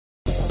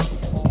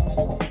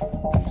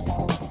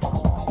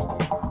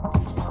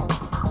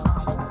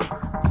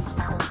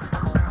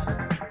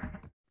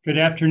Good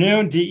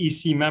afternoon,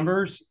 DEC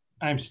members.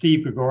 I'm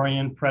Steve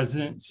Gregorian,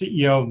 President,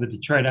 CEO of the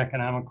Detroit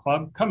Economic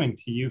Club, coming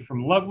to you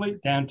from lovely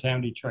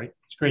downtown Detroit.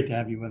 It's great to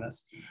have you with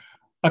us.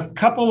 A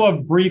couple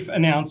of brief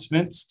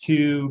announcements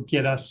to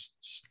get us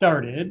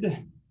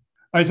started.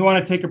 I just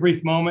want to take a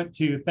brief moment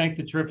to thank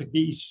the terrific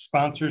DEC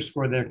sponsors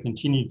for their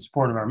continued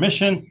support of our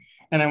mission.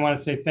 And I want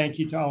to say thank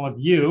you to all of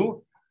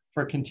you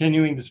for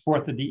continuing to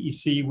support the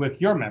DEC with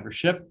your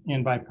membership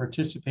and by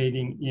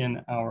participating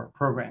in our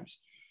programs.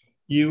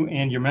 You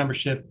and your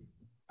membership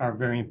are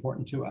very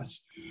important to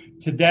us.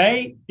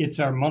 Today, it's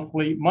our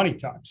monthly Money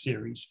Talk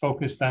series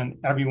focused on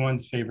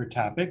everyone's favorite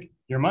topic,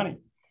 your money.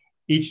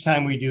 Each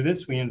time we do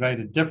this, we invite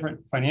a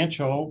different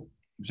financial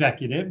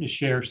executive to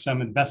share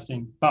some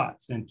investing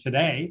thoughts. And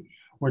today,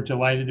 we're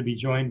delighted to be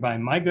joined by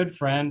my good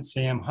friend,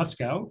 Sam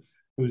Husko,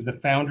 who's the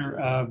founder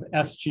of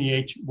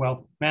SGH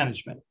Wealth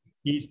Management.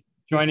 He's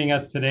joining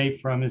us today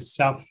from his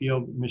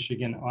Southfield,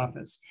 Michigan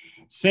office.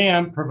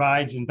 Sam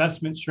provides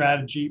investment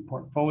strategy,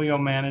 portfolio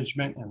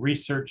management, and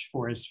research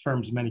for his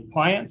firm's many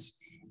clients.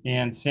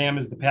 And Sam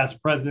is the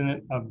past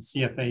president of the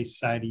CFA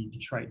Society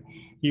Detroit.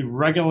 He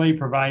regularly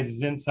provides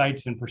his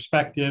insights and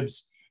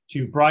perspectives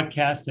to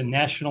broadcast and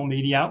national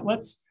media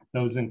outlets.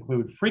 Those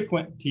include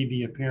frequent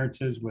TV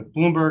appearances with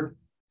Bloomberg,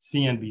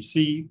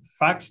 CNBC,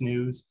 Fox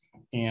News,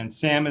 and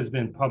Sam has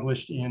been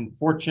published in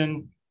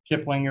Fortune,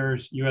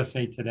 Kiplinger's,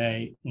 USA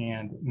Today,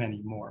 and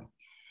many more.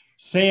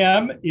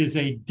 Sam is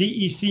a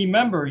DEC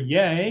member,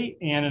 yay,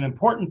 and an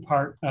important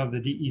part of the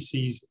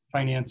DEC's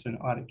Finance and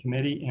Audit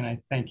Committee, and I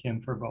thank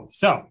him for both.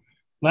 So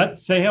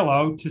let's say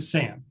hello to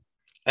Sam.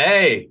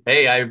 Hey,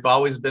 I've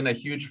always been a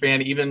huge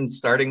fan, even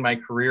starting my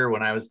career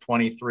when I was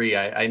 23.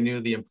 I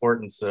knew the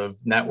importance of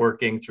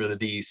networking through the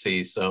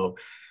DEC. So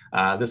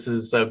this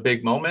is a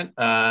big moment,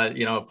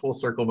 a full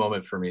circle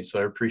moment for me. So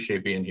I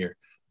appreciate being here.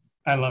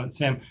 I love it,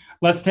 Sam.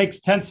 Let's take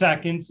 10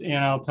 seconds and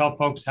I'll tell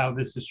folks how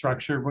this is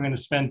structured. We're going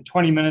to spend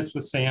 20 minutes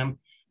with Sam,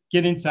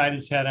 get inside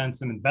his head on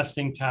some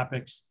investing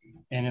topics,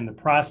 and in the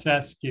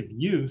process, give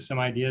you some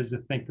ideas to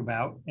think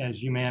about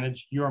as you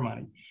manage your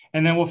money.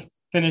 And then we'll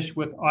finish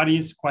with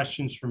audience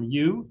questions from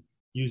you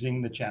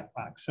using the chat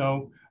box.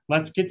 So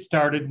let's get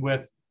started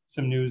with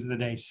some news of the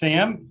day.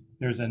 Sam,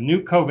 there's a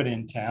new COVID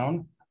in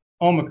town.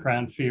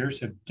 Omicron fears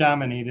have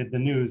dominated the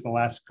news the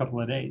last couple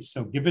of days.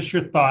 So give us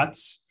your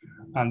thoughts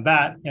on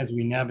that as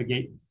we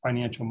navigate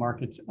financial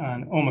markets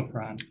on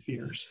Omicron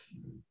fears.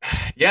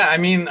 Yeah,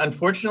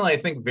 unfortunately, I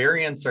think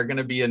variants are going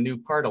to be a new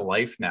part of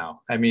life now.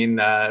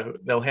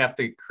 They'll have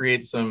to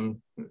create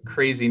some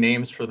crazy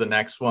names for the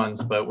next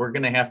ones, but we're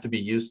going to have to be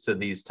used to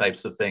these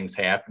types of things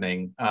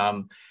happening.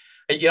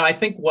 I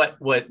think what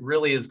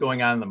really is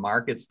going on in the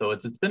markets, though,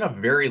 it's been a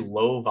very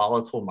low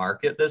volatile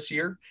market this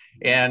year.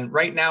 And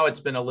right now it's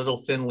been a little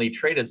thinly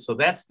traded. So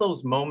that's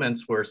those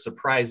moments where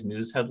surprise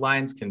news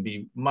headlines can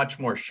be much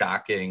more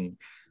shocking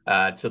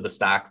to the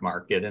stock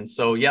market. And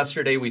so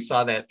yesterday we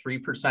saw that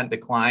 3%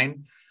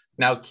 decline.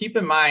 Now, keep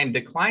in mind,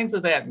 declines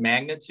of that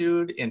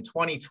magnitude in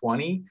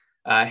 2020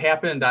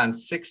 happened on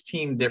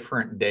 16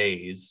 different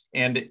days.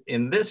 And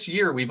in this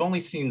year, we've only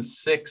seen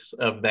 6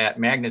 of that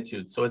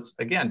magnitude. So it's,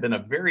 again, been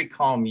a very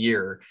calm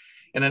year.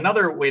 And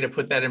another way to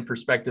put that in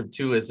perspective,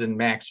 too, is in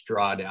max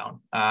drawdown.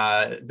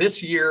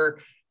 This year,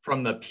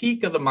 from the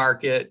peak of the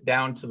market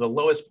down to the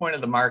lowest point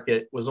of the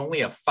market was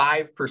only a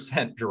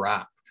 5%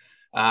 drop,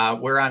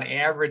 where on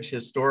average,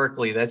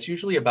 historically, that's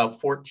usually about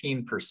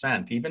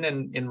 14%, even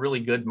in really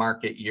good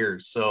market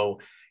years. So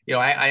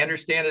I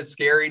understand it's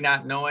scary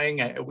not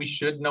knowing. We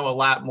should know a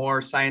lot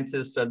more.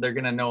 Scientists said they're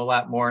going to know a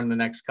lot more in the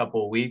next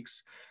couple of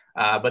weeks.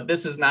 But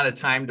this is not a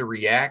time to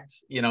react.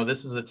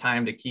 This is a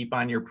time to keep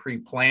on your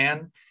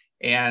pre-plan.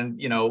 And,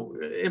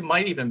 it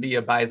might even be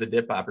a buy the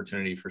dip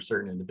opportunity for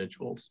certain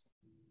individuals.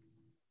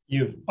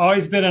 You've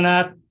always been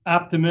an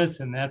optimist,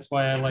 and that's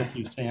why I like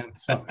you, Sam.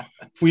 So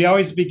we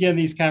always begin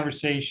these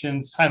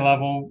conversations high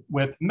level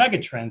with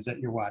megatrends that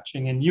you're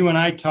watching. And you and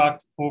I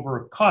talked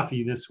over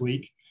coffee this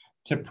week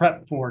to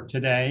prep for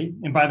today.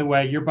 And by the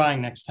way, you're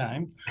buying next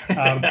time.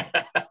 And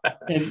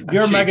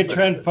your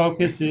megatrend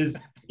focus is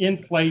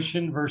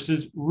inflation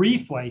versus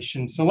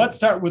reflation. So let's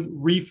start with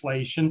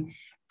reflation.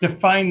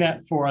 Define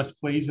that for us,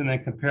 please, and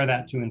then compare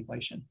that to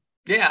inflation.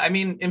 Yeah,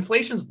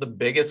 inflation is the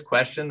biggest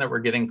question that we're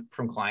getting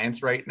from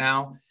clients right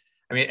now.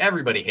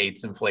 Everybody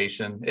hates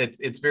inflation.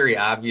 It's very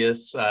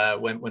obvious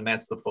when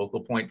that's the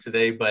focal point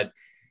today. But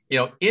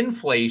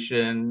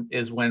inflation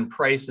is when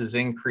prices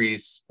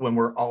increase when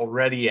we're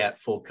already at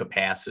full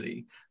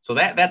capacity. So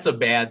that's a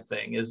bad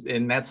thing,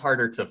 and that's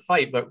harder to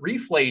fight. But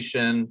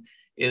reflation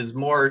is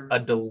more a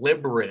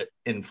deliberate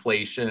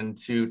inflation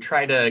to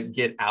try to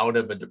get out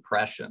of a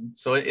depression.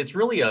 So it's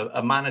really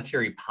a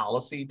monetary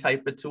policy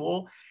type of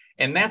tool.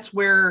 And that's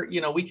where,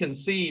 we can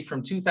see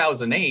from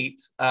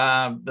 2008,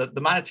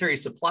 the monetary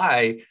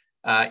supply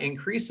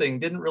increasing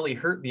didn't really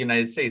hurt the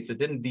United States. It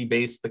didn't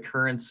debase the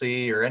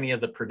currency or any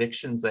of the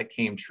predictions that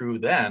came true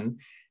then.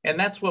 And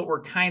that's what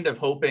we're kind of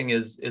hoping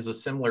is a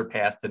similar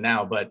path to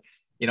now. But,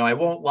 I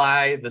won't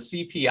lie, the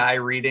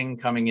CPI reading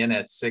coming in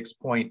at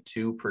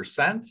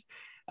 6.2%.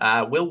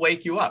 will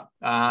wake you up.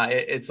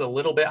 It's a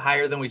little bit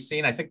higher than we've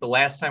seen. I think the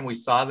last time we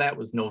saw that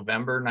was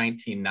November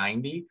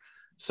 1990.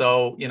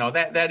 So,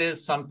 that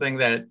is something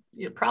that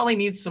it probably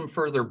needs some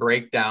further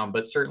breakdown,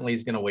 but certainly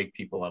is going to wake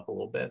people up a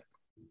little bit.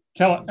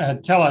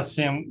 Tell us,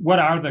 Sam, what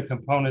are the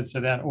components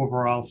of that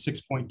overall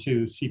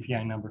 6.2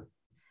 CPI number?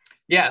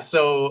 Yeah,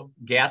 so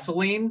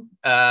gasoline,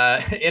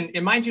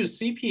 and mind you,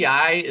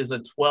 CPI is a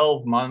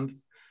 12-month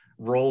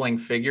rolling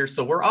figure.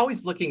 So we're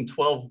always looking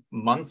 12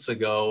 months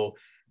ago,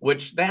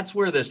 which that's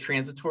where this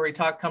transitory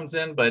talk comes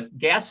in. But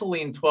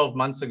gasoline 12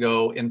 months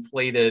ago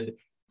inflated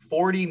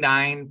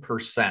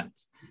 49%.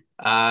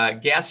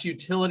 Gas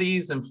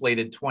utilities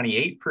inflated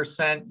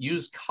 28%.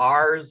 Used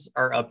cars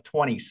are up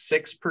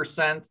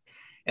 26%.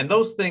 And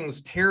those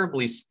things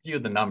terribly skew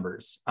the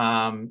numbers.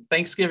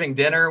 Thanksgiving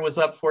dinner was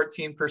up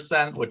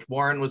 14%, which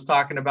Warren was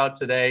talking about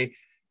today.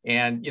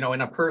 And,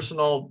 in a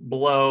personal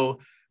blow,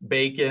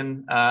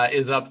 bacon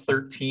is up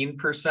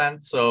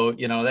 13%. So,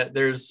 that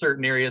there's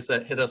certain areas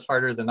that hit us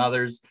harder than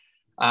others.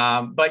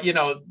 But,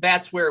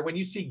 that's where when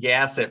you see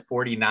gas at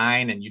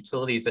 49 and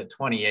utilities at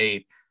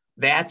 28,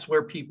 that's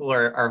where people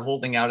are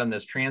holding out on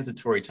this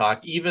transitory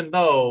talk, even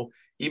though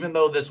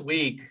this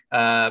week,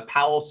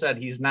 Powell said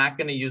he's not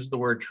going to use the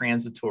word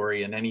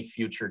transitory in any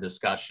future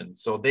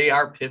discussions. So they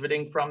are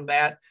pivoting from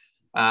that,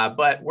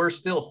 but we're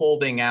still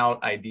holding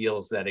out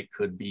ideals that it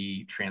could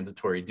be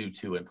transitory due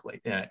to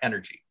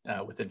energy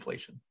with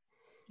inflation.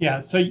 Yeah.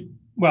 So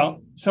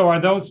are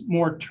those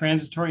more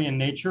transitory in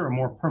nature or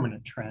more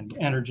permanent trend?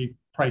 Energy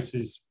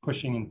prices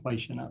pushing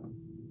inflation up?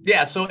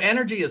 Yeah, so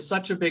energy is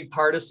such a big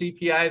part of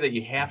CPI that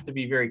you have to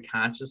be very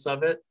conscious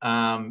of it.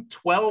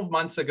 12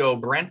 months ago,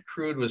 Brent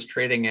crude was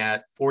trading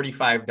at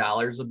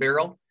 $45 a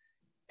barrel.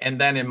 And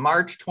then in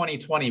March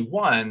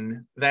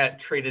 2021, that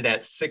traded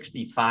at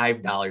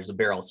 $65 a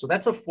barrel. So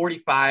that's a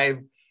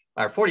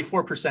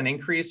 44%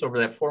 increase over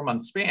that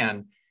 4-month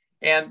span.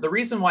 And the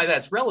reason why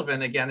that's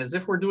relevant, again, is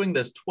if we're doing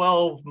this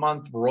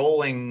 12-month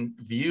rolling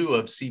view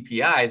of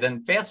CPI,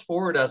 then fast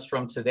forward us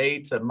from today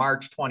to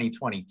March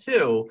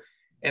 2022,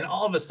 and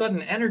all of a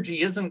sudden, energy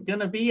isn't going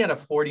to be at a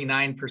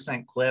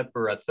 49% clip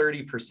or a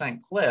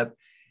 30% clip.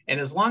 And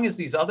as long as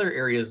these other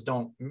areas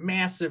don't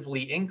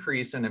massively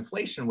increase in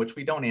inflation, which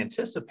we don't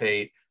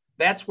anticipate,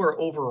 that's where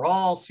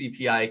overall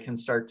CPI can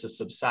start to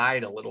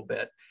subside a little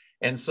bit.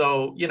 And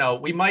so,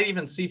 we might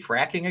even see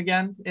fracking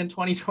again in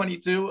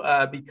 2022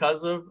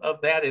 because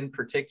of that in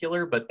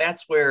particular. But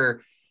that's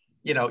where,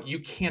 you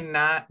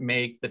cannot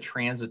make the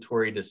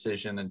transitory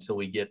decision until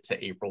we get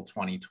to April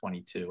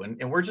 2022.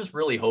 And we're just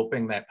really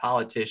hoping that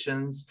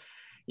politicians,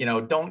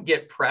 don't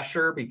get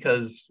pressure,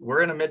 because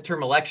we're in a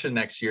midterm election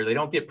next year. They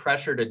don't get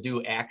pressure to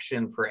do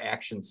action for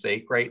action's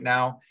sake right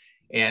now,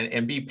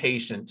 and be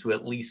patient to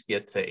at least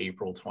get to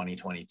April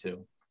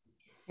 2022.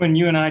 When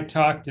you and I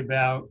talked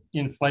about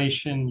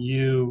inflation,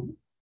 you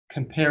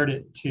compared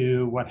it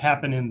to what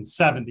happened in the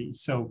 70s.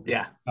 So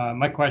yeah,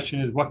 my question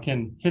is, what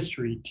can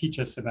history teach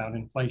us about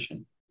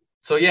inflation?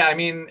 So, yeah,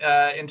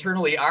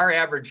 internally, our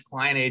average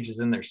client age is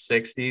in their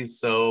 60s.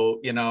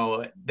 So,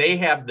 they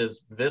have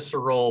this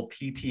visceral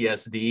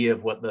PTSD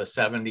of what the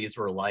 70s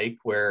were like,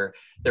 where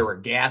there were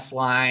gas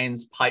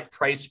lines,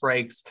 price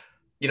spikes.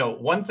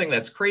 One thing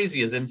that's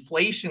crazy is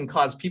inflation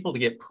caused people to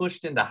get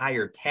pushed into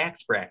higher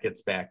tax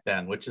brackets back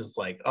then, which is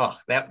like,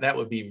 that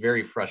would be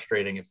very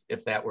frustrating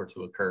if that were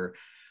to occur.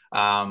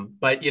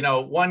 But,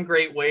 one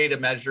great way to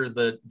measure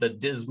the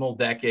dismal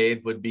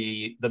decade would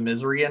be the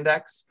misery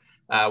index,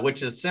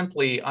 which is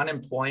simply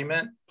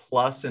unemployment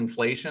plus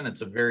inflation.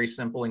 It's a very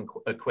simple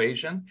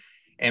equation.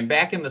 And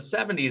back in the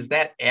 70s,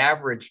 that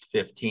averaged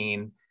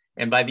 15.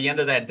 And by the end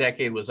of that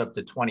decade was up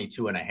to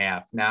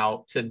 22.5.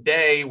 Now,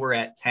 today we're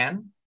at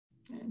 10.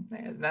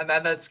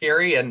 That's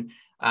scary. And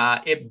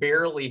it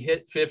barely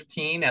hit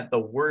 15 at the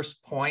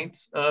worst point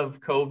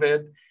of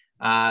COVID.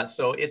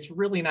 So it's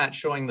really not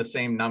showing the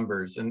same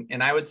numbers.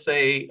 And I would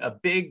say a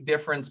big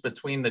difference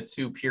between the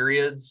two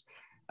periods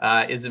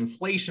is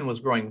inflation was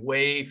growing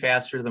way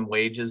faster than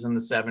wages in the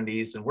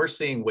 70s. And we're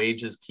seeing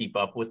wages keep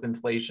up with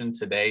inflation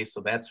today.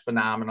 So that's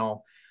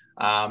phenomenal.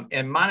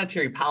 And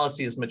monetary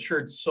policy has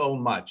matured so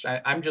much.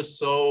 I'm just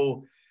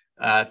so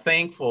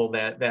thankful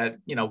that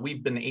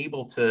we've been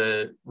able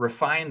to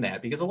refine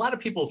that, because a lot of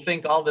people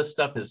think all this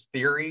stuff is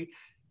theory.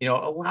 A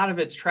lot of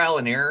it's trial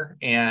and error.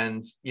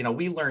 And,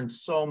 we learned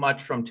so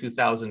much from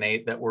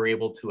 2008 that we're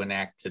able to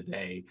enact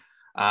today.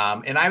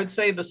 And I would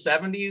say the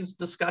 70s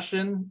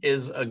discussion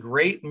is a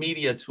great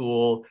media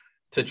tool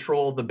to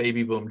troll the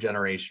baby boom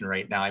generation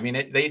right now.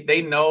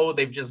 They know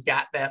they've just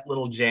got that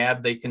little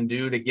jab they can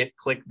do to get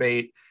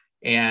clickbait.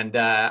 And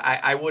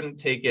I wouldn't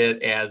take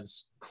it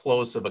as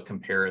close of a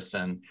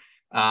comparison.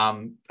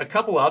 A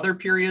couple other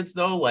periods,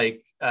 though,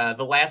 like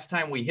the last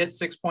time we hit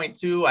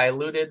 6.2, I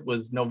alluded,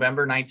 was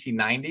November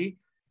 1990.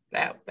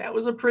 That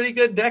was a pretty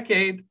good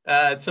decade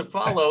to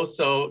follow.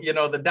 So,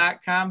 the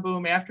dot-com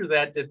boom after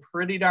that did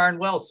pretty darn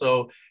well.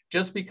 So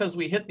just because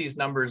we hit these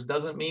numbers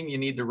doesn't mean you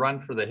need to run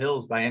for the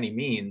hills by any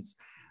means.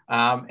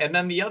 And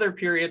then the other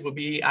period would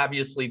be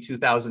obviously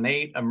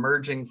 2008,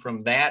 emerging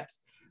from that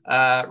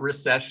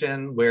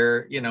recession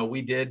where,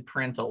 we did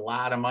print a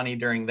lot of money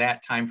during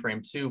that time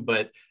frame too.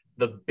 But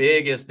the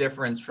biggest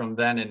difference from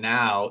then and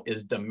now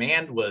is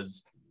demand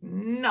was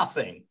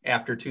nothing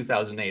after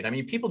 2008. I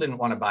mean, people didn't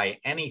want to buy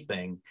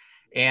anything.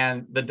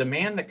 And the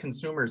demand that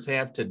consumers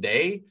have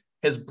today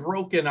has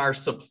broken our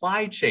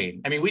supply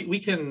chain. I mean, we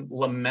can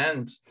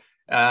lament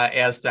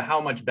as to how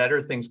much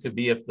better things could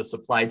be if the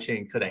supply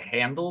chain could have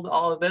handled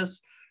all of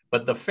this.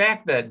 But the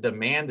fact that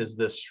demand is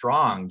this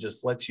strong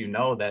just lets you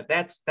know that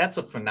that's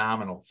a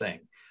phenomenal thing.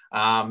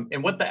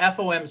 And what the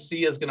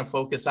FOMC is going to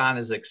focus on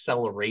is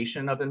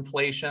acceleration of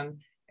inflation,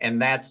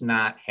 and that's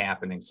not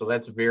happening. So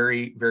that's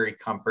very, very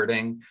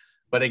comforting.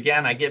 But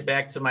again, I get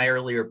back to my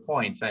earlier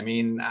point. I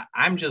mean,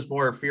 I'm just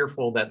more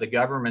fearful that the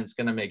government's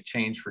going to make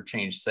change for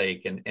change's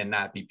sake and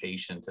not be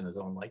patient in a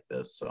zone like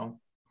this. So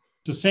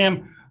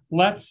Sam,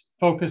 let's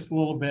focus a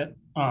little bit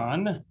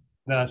on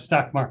the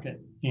stock market,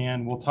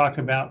 and we'll talk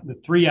about the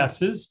three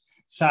S's: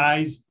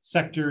 size,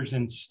 sectors,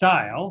 and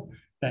style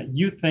that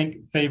you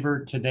think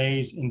favor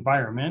today's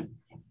environment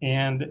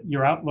and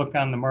your outlook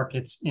on the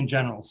markets in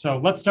general. So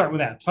let's start with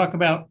that. Talk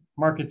about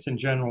markets in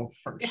general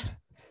first.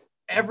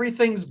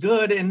 Everything's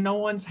good and no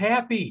one's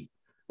happy.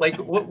 Like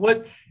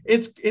what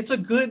it's a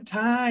good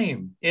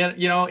time.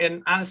 And,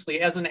 and honestly,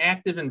 as an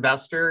active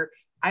investor,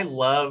 I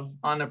love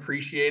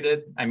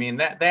unappreciated. I mean,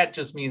 that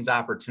just means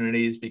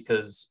opportunities,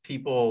 because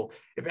people,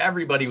 if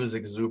everybody was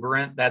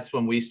exuberant, that's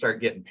when we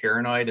start getting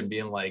paranoid and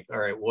being like, all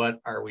right, what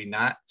are we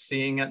not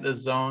seeing at this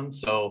zone?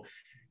 So,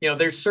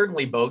 there's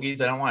certainly bogeys.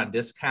 I don't want to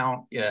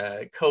discount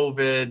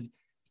COVID,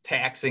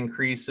 tax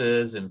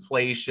increases,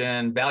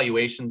 inflation,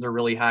 valuations are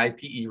really high.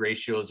 PE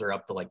ratios are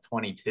up to like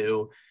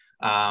 22.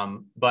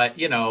 But,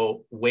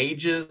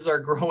 wages are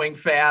growing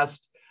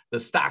fast. The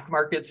stock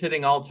market's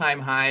hitting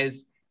all-time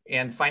highs.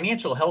 And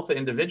financial health of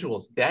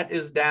individuals, debt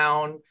is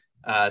down,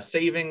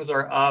 savings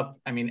are up.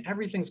 I mean,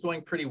 everything's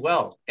going pretty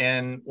well.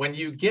 And when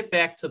you get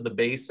back to the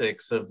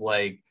basics of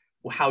like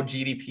how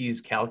GDP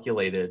is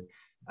calculated,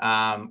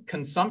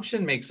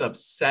 consumption makes up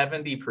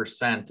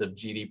 70% of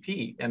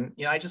GDP. And,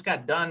 I just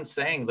got done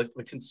saying that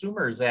the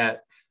consumer is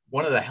at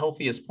one of the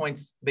healthiest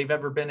points they've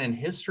ever been in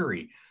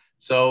history.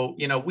 So,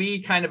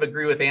 we kind of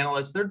agree with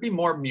analysts, there'd be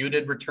more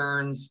muted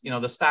returns.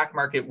 The stock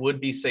market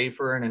would be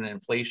safer in an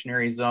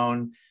inflationary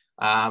zone.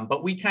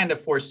 But we kind of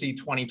foresee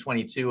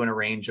 2022 in a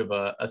range of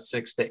a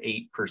 6 to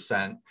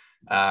 8%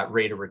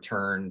 rate of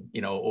return,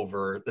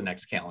 over the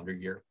next calendar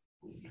year.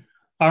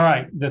 All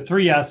right. The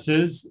three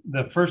S's.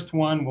 The first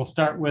one we'll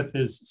start with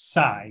is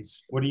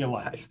size. What do you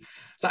like?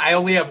 So I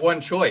only have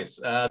one choice.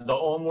 The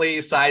only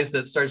size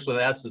that starts with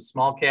S is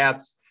small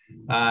caps.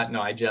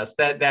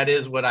 That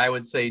is what I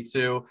would say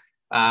too.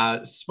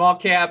 Small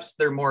caps,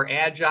 they're more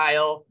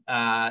agile.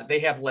 They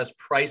have less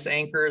price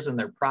anchors in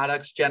their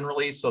products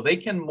generally, so they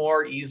can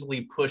more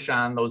easily push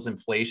on those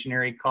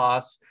inflationary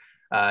costs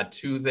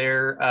to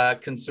their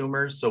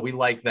consumers. So we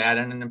like that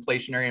in an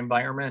inflationary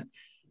environment.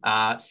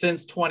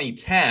 Since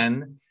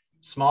 2010,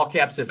 small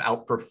caps have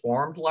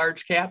outperformed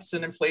large caps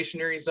in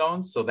inflationary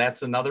zones. So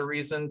that's another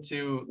reason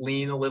to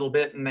lean a little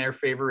bit in their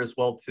favor as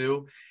well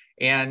too.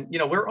 And,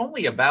 we're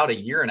only about a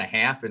year and a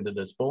half into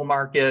this bull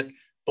market.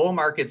 Bull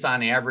markets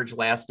on average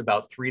last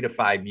about 3 to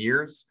 5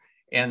 years,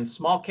 and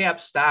small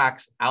cap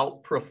stocks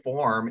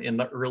outperform in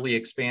the early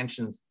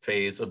expansion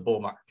phase of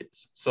bull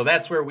markets. So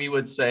that's where we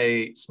would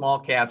say small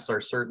caps are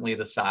certainly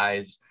the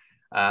size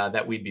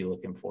that we'd be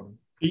looking for.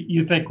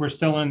 You think we're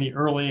still in the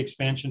early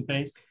expansion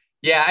phase?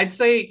 Yeah, I'd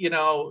say,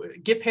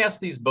 get past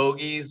these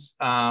bogeys.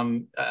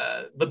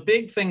 The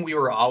big thing we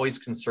were always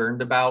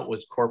concerned about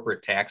was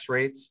corporate tax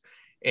rates.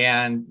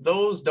 And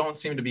those don't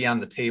seem to be on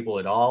the table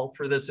at all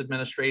for this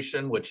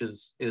administration, which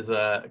is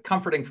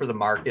comforting for the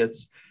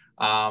markets.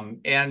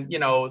 And,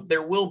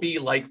 there will be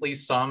likely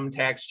some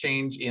tax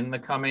change in the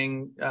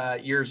coming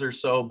years or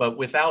so, but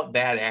without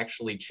that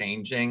actually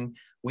changing,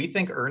 we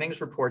think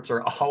earnings reports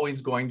are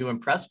always going to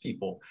impress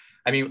people.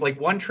 I mean,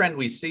 like one trend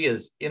we see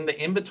is in the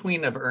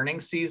in-between of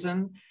earnings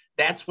season,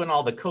 that's when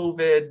all the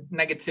COVID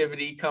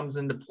negativity comes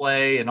into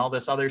play and all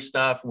this other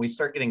stuff. And we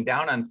start getting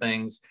down on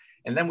things.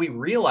 And then we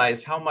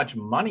realize how much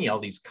money all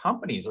these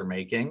companies are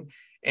making,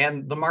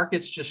 and the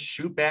markets just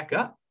shoot back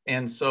up.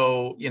 And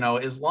so,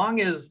 as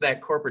long as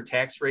that corporate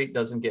tax rate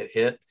doesn't get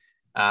hit,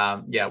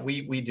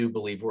 we do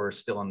believe we're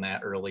still in that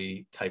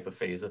early type of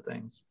phase of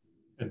things.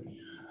 All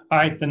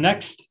right. The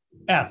next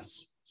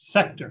S,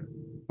 sector.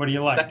 What do you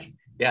like?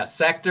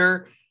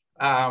 Sector.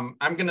 I'm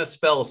going to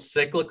spell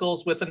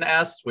cyclicals with an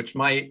S, which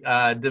might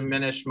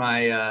diminish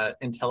my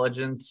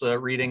intelligence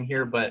reading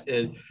here, but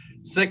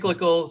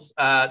cyclicals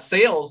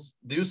sales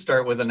do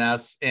start with an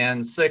S,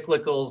 and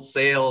cyclicals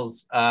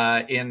sales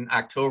in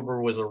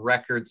October was a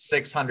record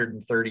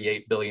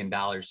 $638 billion.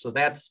 So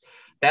that's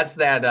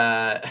that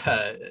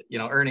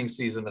earnings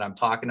season that I'm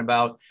talking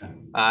about.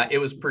 It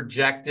was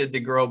projected to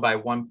grow by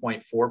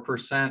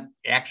 1.4%,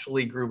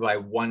 actually grew by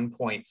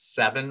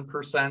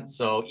 1.7%.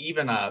 So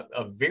even a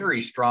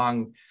very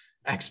strong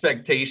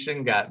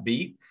expectation got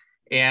beat.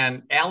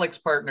 And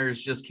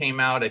AlixPartners just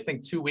came out, I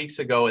think 2 weeks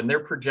ago, and they're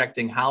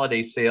projecting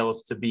holiday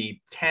sales to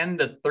be 10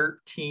 to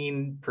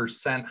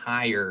 13%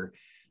 higher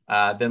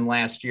than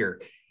last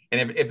year.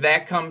 And if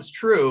that comes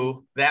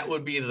true, that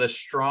would be the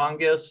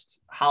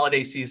strongest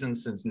holiday season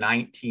since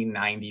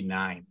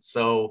 1999.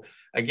 So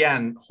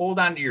again, hold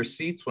on to your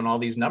seats when all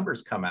these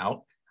numbers come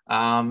out.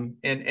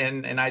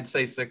 And I'd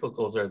say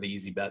cyclicals are the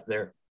easy bet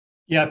there.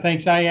 Yeah,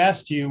 thanks. I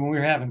asked you when we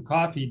were having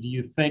coffee, do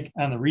you think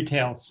on the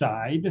retail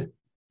side,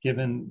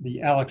 given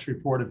the Alix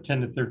report of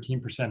 10 to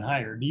 13%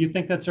 higher, do you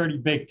think that's already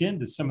baked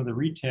into some of the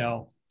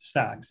retail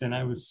stocks? And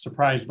I was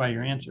surprised by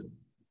your answer.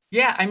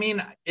 Yeah, I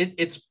mean,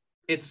 it's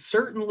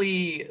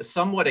certainly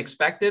somewhat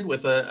expected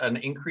with an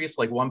increase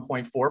like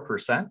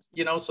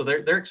 1.4%, so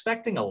they're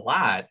expecting a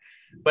lot.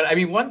 But I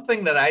mean, one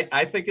thing that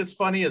I think is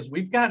funny is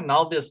we've gotten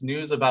all this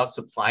news about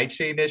supply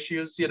chain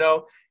issues,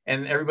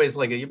 and everybody's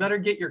like, you better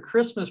get your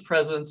Christmas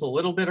presents a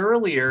little bit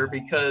earlier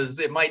because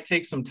it might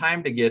take some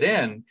time to get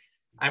in.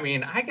 I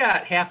mean, I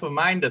got half of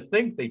mine to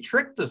think they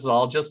tricked us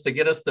all just to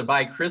get us to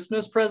buy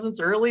Christmas presents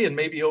early and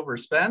maybe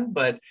overspend.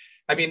 But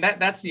I mean,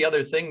 that's the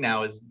other thing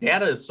now is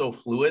data is so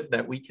fluid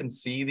that we can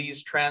see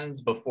these trends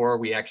before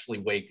we actually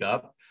wake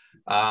up.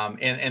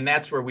 And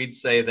that's where we'd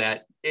say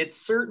that it's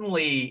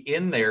certainly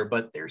in there,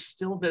 but there's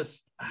still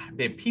this,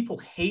 man, people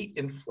hate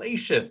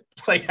inflation.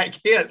 Like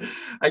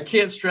I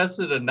can't stress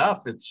it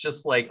enough. It's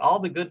just like all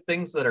the good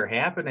things that are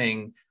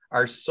happening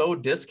are so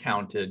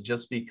discounted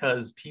just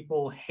because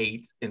people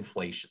hate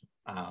inflation.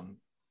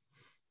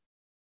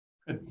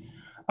 Good.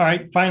 All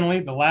right, finally,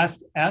 the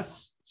last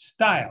S,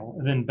 style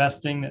of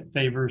investing that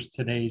favors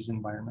today's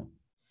environment.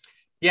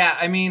 Yeah,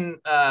 I mean,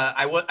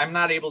 I'm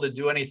not able to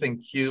do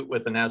anything cute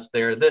with an S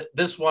there.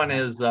 This one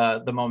is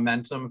the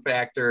momentum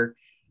factor.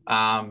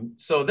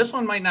 So this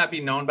one might not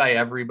be known by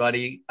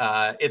everybody.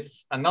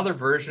 It's another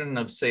version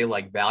of, say,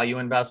 like value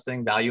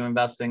investing. Value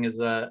investing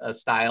is a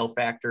style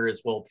factor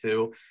as well,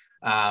 too.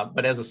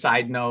 But as a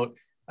side note,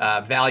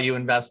 value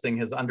investing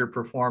has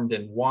underperformed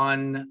in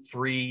 1,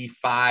 3,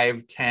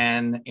 5,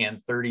 10, and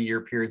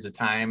 30-year periods of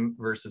time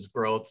versus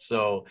growth.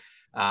 So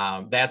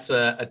that's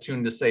a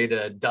tune to say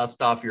to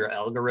dust off your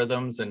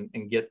algorithms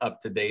and get up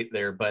to date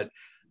there. But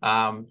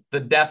the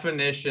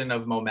definition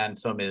of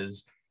momentum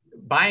is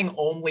buying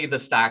only the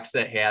stocks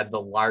that had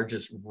the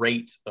largest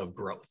rate of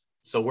growth.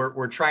 So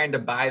we're trying to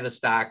buy the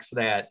stocks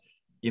that,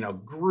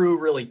 grew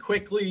really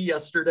quickly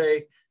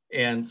yesterday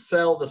and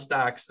sell the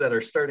stocks that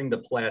are starting to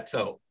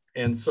plateau.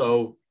 And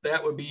so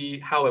that would be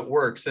how it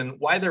works. And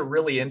why they're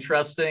really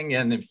interesting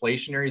in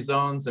inflationary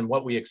zones and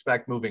what we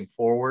expect moving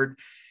forward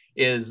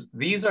is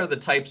these are the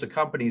types of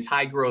companies,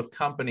 high growth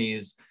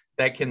companies,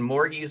 that can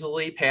more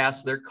easily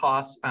pass their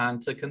costs on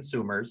to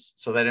consumers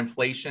so that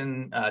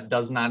inflation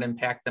does not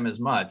impact them as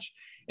much.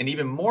 And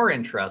even more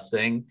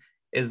interesting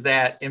is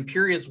that in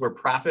periods where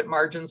profit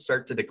margins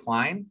start to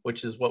decline,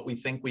 which is what we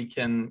think we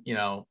can,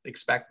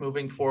 expect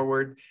moving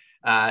forward,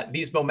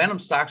 these momentum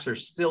stocks are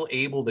still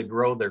able to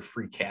grow their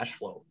free cash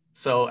flow.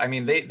 So, I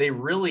mean, they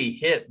really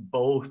hit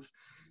both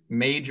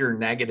major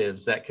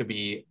negatives that could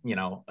be,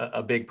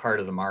 a big part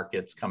of the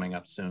markets coming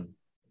up soon.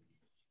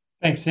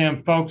 Thanks,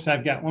 Sam. Folks,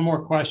 I've got one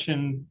more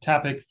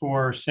topic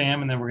for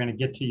Sam, and then we're going to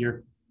get to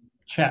your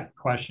chat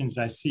questions.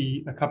 I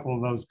see a couple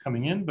of those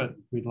coming in, but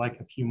we'd like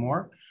a few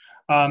more.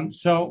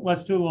 So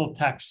let's do a little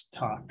tax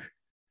talk,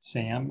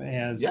 Sam,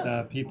 as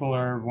people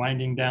are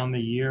winding down the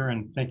year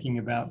and thinking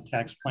about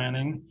tax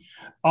planning.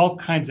 All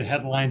kinds of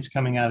headlines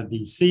coming out of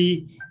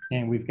DC,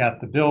 and we've got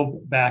the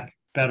Build Back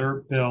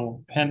Better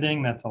bill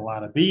pending. That's a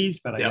lot of B's,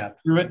 but I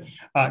got through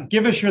it.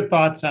 Give us your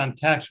thoughts on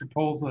tax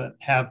proposals that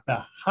have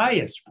the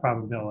highest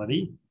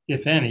probability,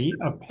 if any,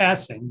 of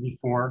passing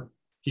before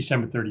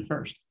December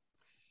 31st.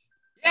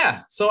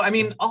 Yeah. So, I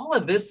mean, all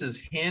of this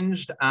is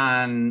hinged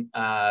on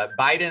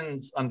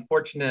Biden's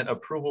unfortunate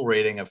approval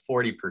rating of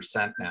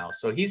 40% now.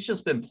 So he's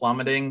just been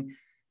plummeting.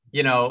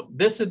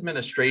 This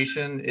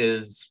administration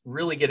is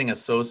really getting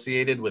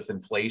associated with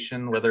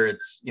inflation, whether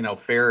it's,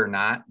 fair or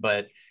not.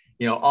 But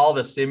all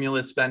the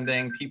stimulus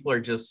spending, people are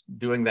just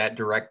doing that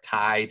direct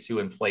tie to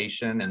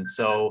inflation. And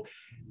so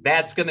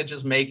that's going to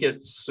just make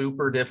it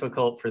super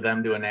difficult for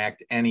them to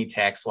enact any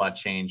tax law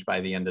change by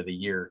the end of the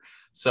year.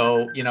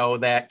 So,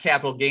 that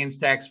capital gains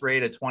tax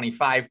rate at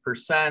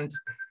 25%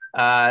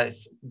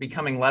 is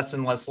becoming less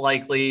and less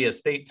likely.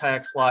 Estate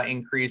tax law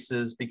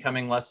increases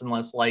becoming less and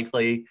less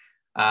likely.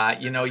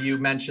 You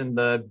mentioned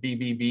the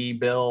BBB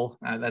bill.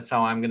 That's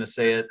how I'm going to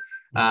say it.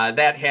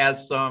 That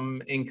has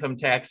some income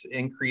tax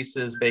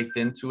increases baked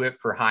into it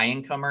for high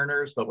income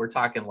earners, but we're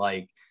talking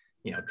like,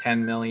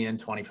 10 million,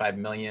 25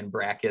 million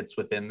brackets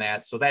within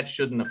that. So that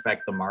shouldn't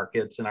affect the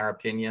markets in our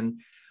opinion.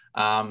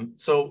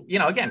 So,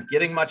 again,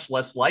 getting much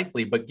less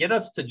likely, but get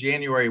us to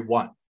January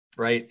 1,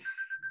 right?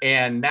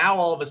 And now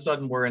all of a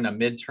sudden we're in a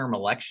midterm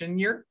election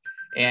year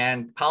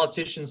and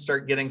politicians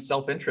start getting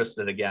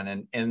self-interested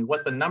again. And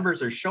what the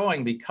numbers are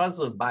showing because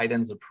of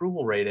Biden's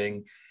approval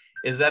rating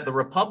is that the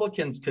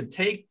Republicans could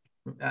take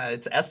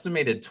it's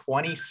estimated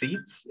 20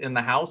 seats in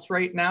the House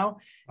right now,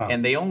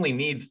 and they only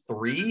need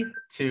 3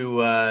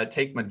 to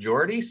take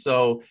majority.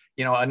 So,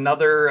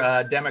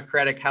 another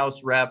Democratic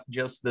House rep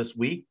just this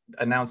week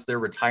announced they're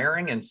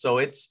retiring. And so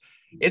it's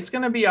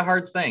going to be a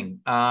hard thing.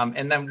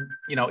 And then,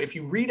 if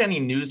you read any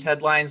news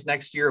headlines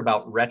next year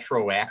about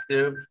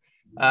retroactive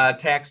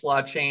tax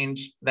law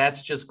change,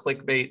 that's just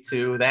clickbait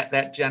too.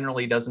 That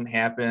generally doesn't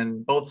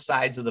happen. Both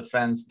sides of the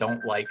fence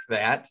don't like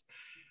that.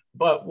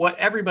 But what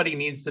everybody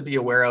needs to be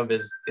aware of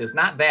is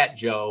not that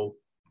Joe,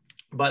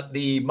 but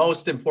the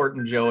most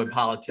important Joe in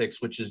politics,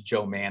 which is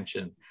Joe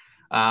Manchin.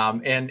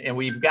 And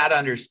we've got to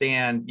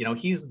understand,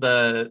 he's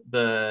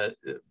the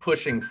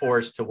pushing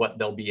force to what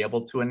they'll be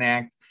able to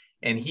enact.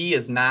 And he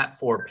is not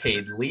for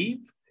paid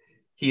leave.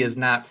 He is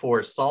not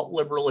for SALT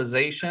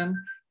liberalization.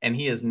 And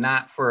he is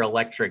not for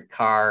electric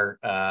car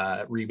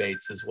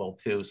rebates as well,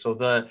 too. So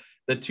the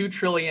 $2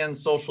 trillion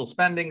social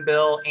spending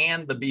bill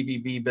and the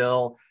BBB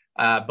bill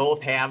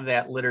both have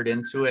that littered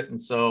into it. And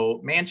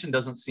so Manchin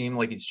doesn't seem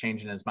like he's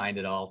changing his mind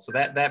at all. So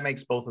that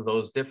makes both of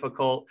those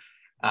difficult.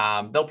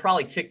 They'll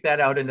probably kick that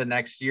out into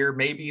next year.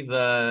 Maybe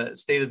the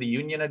State of the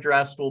Union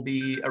address will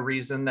be a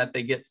reason that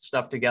they get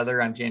stuff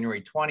together on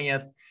January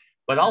 20th.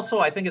 But also,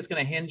 I think it's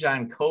going to hinge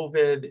on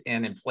COVID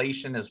and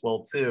inflation as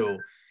well, too.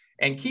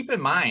 And keep in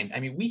mind,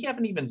 we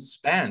haven't even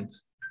spent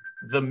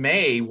the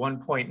May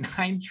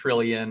 1.9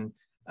 trillion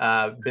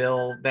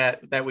bill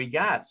that we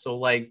got.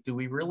 So do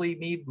we really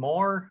need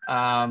more?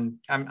 I'm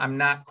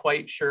not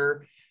quite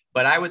sure,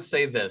 but I would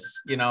say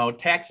this,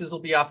 taxes will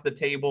be off the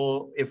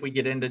table if we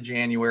get into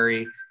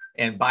January,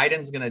 and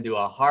Biden's going to do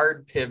a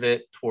hard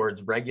pivot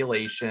towards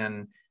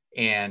regulation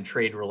and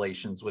trade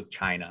relations with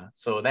China.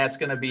 So that's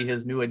going to be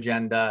his new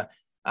agenda.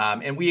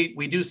 And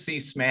we do see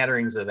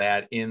smatterings of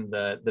that in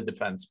the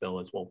defense bill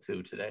as well,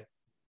 too, today.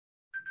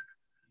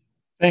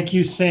 Thank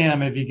you,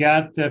 Sam. Have you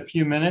got a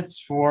few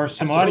minutes for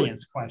some Absolutely.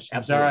 Audience questions?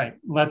 Absolutely. All right,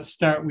 let's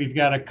start. We've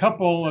got a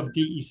couple of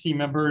DEC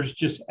members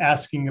just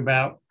asking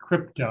about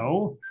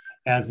crypto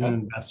as an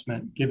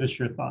investment. Give us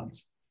your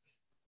thoughts.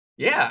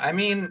 Yeah,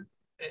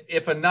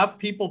 if enough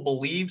people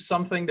believe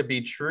something to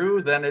be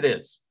true, then it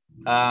is.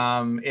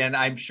 And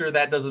I'm sure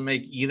that doesn't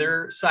make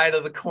either side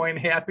of the coin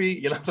happy.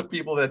 The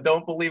people that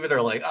don't believe it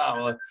are like, oh,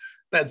 well,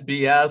 that's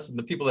BS. And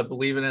the people that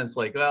believe in it, it's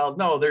like, well,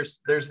 no,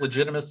 there's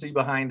legitimacy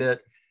behind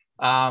it.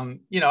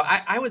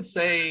 I would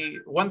say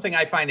one thing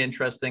I find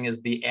interesting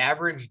is the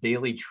average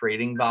daily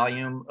trading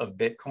volume of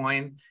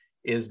Bitcoin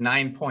is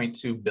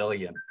 9.2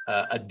 billion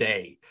a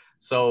day.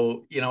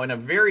 So, in a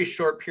very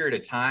short period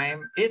of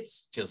time,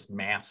 it's just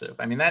massive.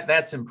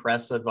 That's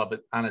impressive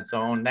on its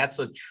own. That's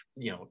a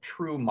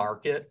true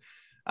market.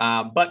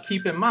 But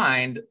keep in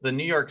mind, the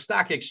New York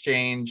Stock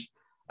Exchange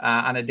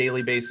on a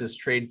daily basis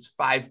trades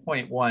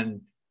 $5.1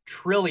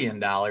 trillion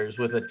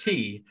with a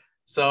T.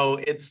 So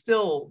it's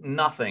still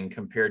nothing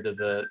compared to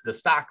the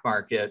stock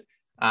market.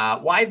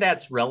 Why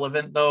that's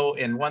relevant, though,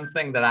 and one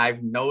thing that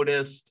I've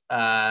noticed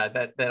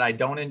that I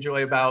don't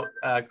enjoy about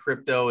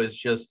crypto is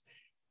just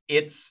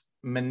it's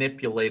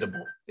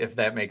manipulatable, if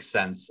that makes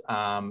sense.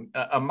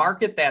 A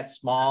market that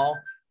small,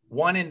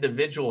 one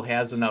individual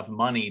has enough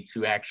money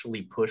to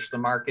actually push the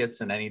markets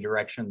in any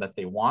direction that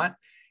they want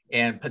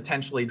and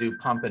potentially do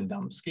pump and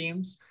dump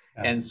schemes.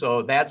 And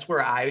so that's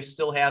where I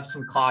still have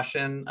some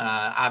caution.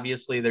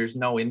 Obviously, there's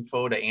no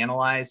info to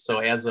analyze. So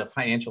as a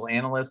financial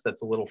analyst,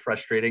 that's a little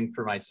frustrating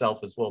for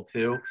myself as well,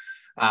 too.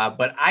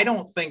 But I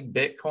don't think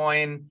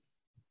Bitcoin,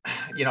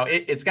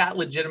 it's got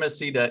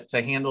legitimacy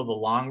to handle the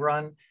long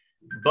run,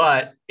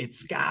 but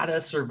it's got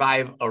to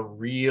survive a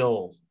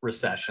real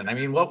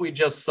recession. What we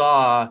just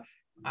saw,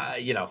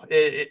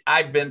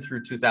 I've been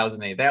through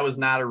 2008. That was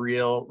not a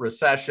real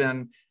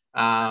recession.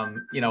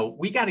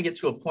 We got to get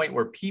to a point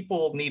where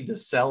people need to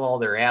sell all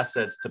their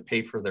assets to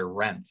pay for their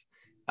rent.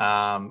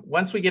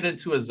 Once we get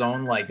into a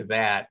zone like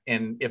that,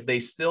 and if they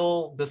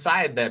still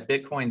decide that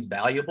Bitcoin's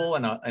valuable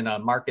in a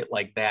market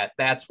like that,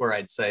 that's where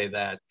I'd say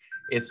that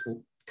it's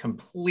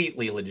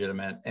completely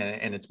legitimate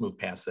and it's moved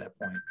past that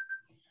point.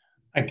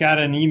 I got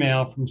an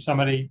email from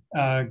somebody.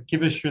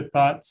 Give us your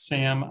thoughts,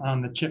 Sam,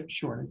 on the chip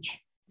shortage.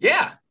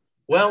 Yeah.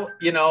 Well,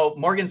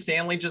 Morgan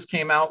Stanley just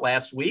came out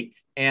last week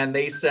and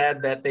they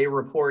said that they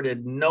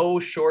reported no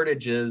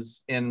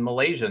shortages in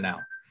Malaysia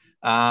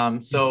now.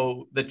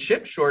 So the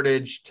chip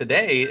shortage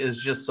today is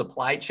just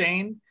supply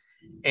chain.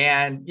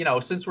 And,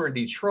 since we're in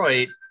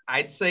Detroit,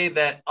 I'd say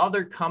that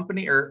other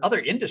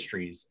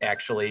industries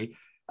actually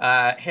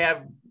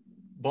have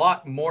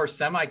bought more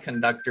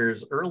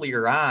semiconductors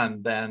earlier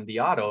on than the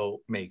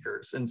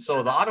automakers. And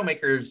so the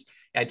automakers,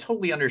 I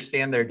totally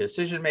understand their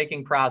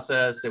decision-making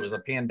process. It was a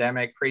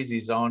pandemic, crazy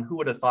zone. Who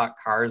would have thought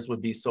cars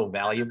would be so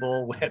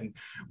valuable when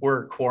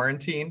we're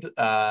quarantined?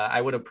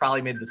 I would have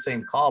probably made the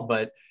same call,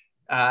 but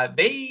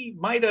they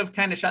might have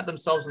kind of shot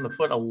themselves in the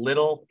foot a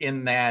little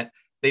in that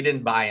they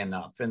didn't buy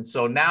enough. And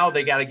so now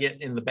they got to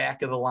get in the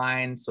back of the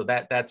line. So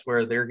that's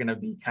where they're going to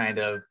be kind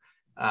of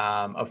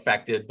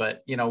affected.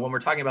 But, when we're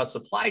talking about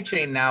supply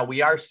chain now,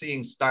 we are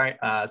seeing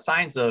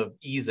signs of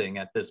easing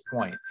at this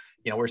point.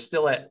 We're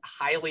still at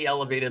highly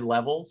elevated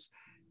levels.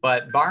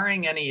 But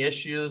barring any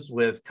issues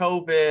with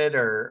COVID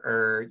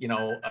or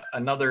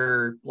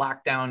another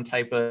lockdown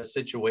type of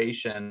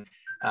situation,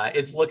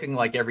 it's looking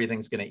like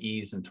everything's going to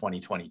ease in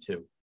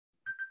 2022.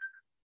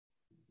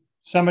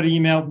 Somebody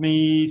emailed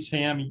me,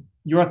 Sam,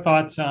 your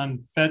thoughts on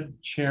Fed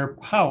Chair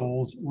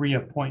Powell's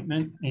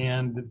reappointment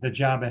and the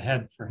job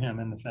ahead for him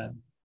in the Fed.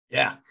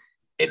 Yeah,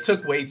 it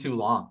took way too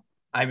long.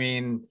 I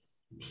mean,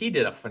 he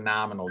did a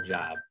phenomenal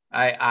job.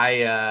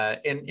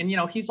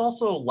 And he's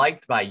also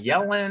liked by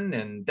Yellen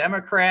and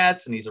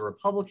Democrats, and he's a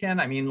Republican.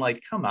 I mean,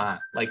 like, come on,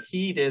 like,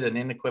 he did an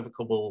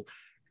unequivocal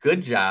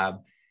good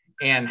job.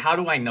 And how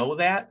do I know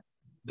that?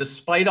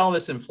 Despite all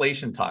this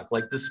inflation talk,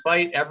 like,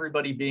 despite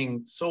everybody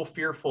being so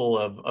fearful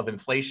of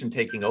inflation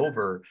taking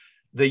over,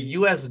 the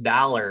US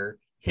dollar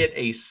hit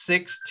a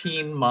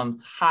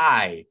 16-month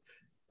high.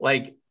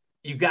 Like,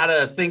 you got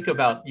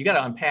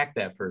to unpack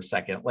that for a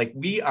second. Like,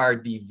 we are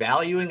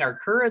devaluing our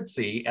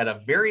currency at a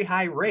very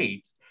high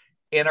rate,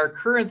 and our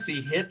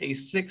currency hit a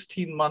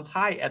 16-month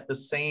high at the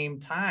same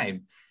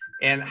time.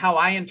 And how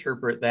I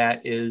interpret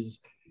that is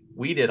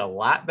we did a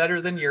lot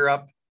better than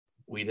Europe.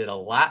 We did a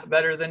lot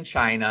better than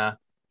China.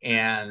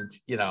 And,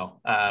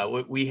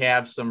 we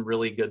have some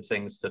really good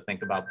things to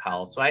think about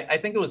Powell. So I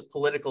think it was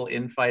political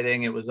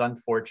infighting. It was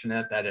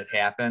unfortunate that it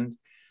happened.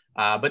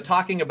 But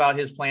talking about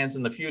his plans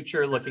in the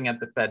future, looking at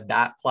the Fed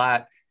dot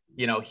plot,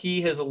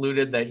 he has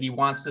alluded that he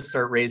wants to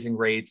start raising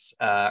rates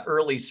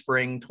early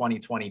spring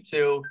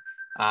 2022.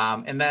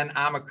 And then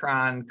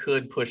Omicron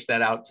could push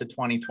that out to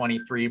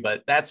 2023,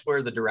 but that's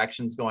where the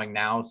direction's going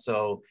now.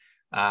 So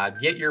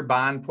get your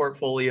bond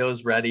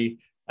portfolios ready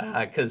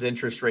because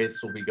interest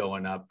rates will be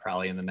going up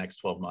probably in the next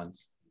 12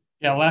 months.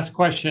 Yeah, last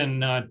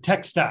question,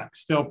 tech stocks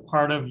still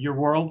part of your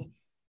world?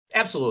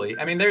 Absolutely.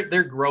 I mean,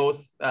 they're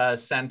growth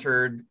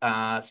centered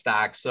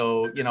stocks.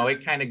 So,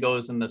 it kind of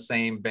goes in the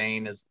same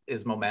vein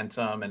as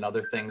momentum and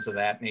other things of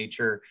that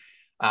nature.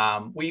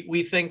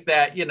 We think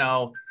that,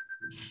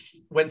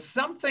 when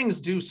some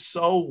things do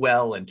so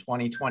well in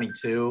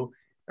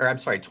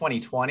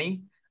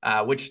 2020,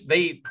 which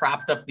they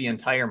propped up the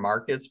entire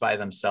markets by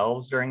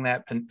themselves during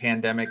that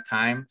pandemic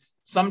time,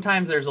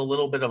 sometimes there's a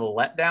little bit of a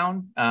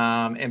letdown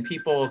and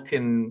people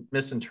can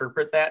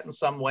misinterpret that in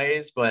some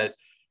ways. But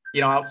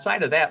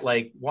outside of that,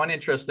 like, one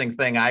interesting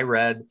thing I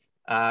read,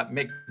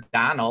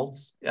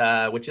 McDonald's,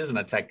 which isn't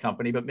a tech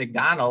company, but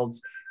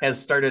McDonald's has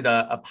started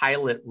a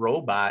pilot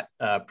robot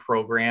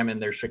program in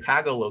their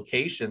Chicago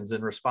locations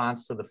in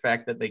response to the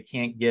fact that they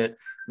can't get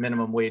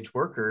minimum wage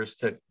workers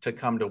to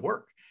come to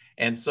work.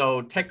 And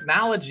so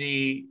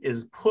technology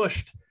is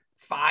pushed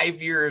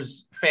 5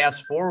 years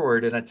fast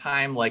forward in a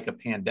time like a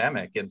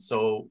pandemic. And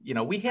so,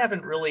 we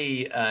haven't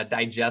really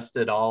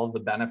digested all of the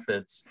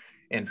benefits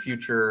and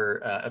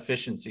future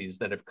efficiencies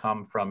that have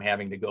come from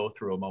having to go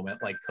through a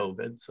moment like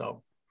COVID.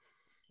 So,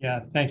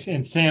 yeah, thanks.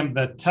 And Sam,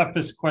 the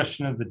toughest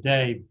question of the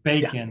day: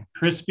 bacon,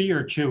 crispy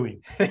or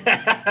chewy?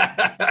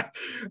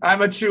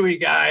 I'm a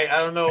chewy guy. I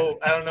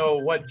don't know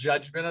what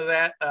judgment of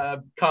that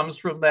comes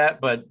from that,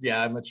 but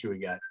yeah, I'm a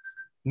chewy guy.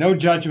 No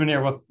judgment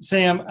here. Well,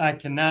 Sam, I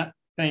cannot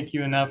thank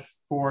you enough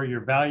for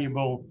your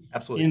valuable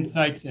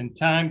insights and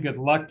time. Good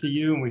luck to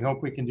you, and we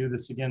hope we can do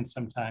this again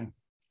sometime.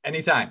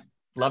 Anytime.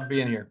 Love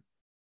being here.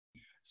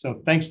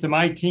 So thanks to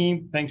my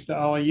team. Thanks to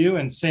all of you.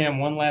 And Sam,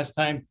 one last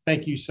time,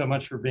 thank you so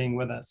much for being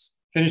with us.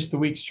 Finish the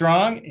week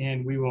strong,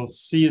 and we will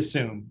see you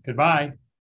soon. Goodbye.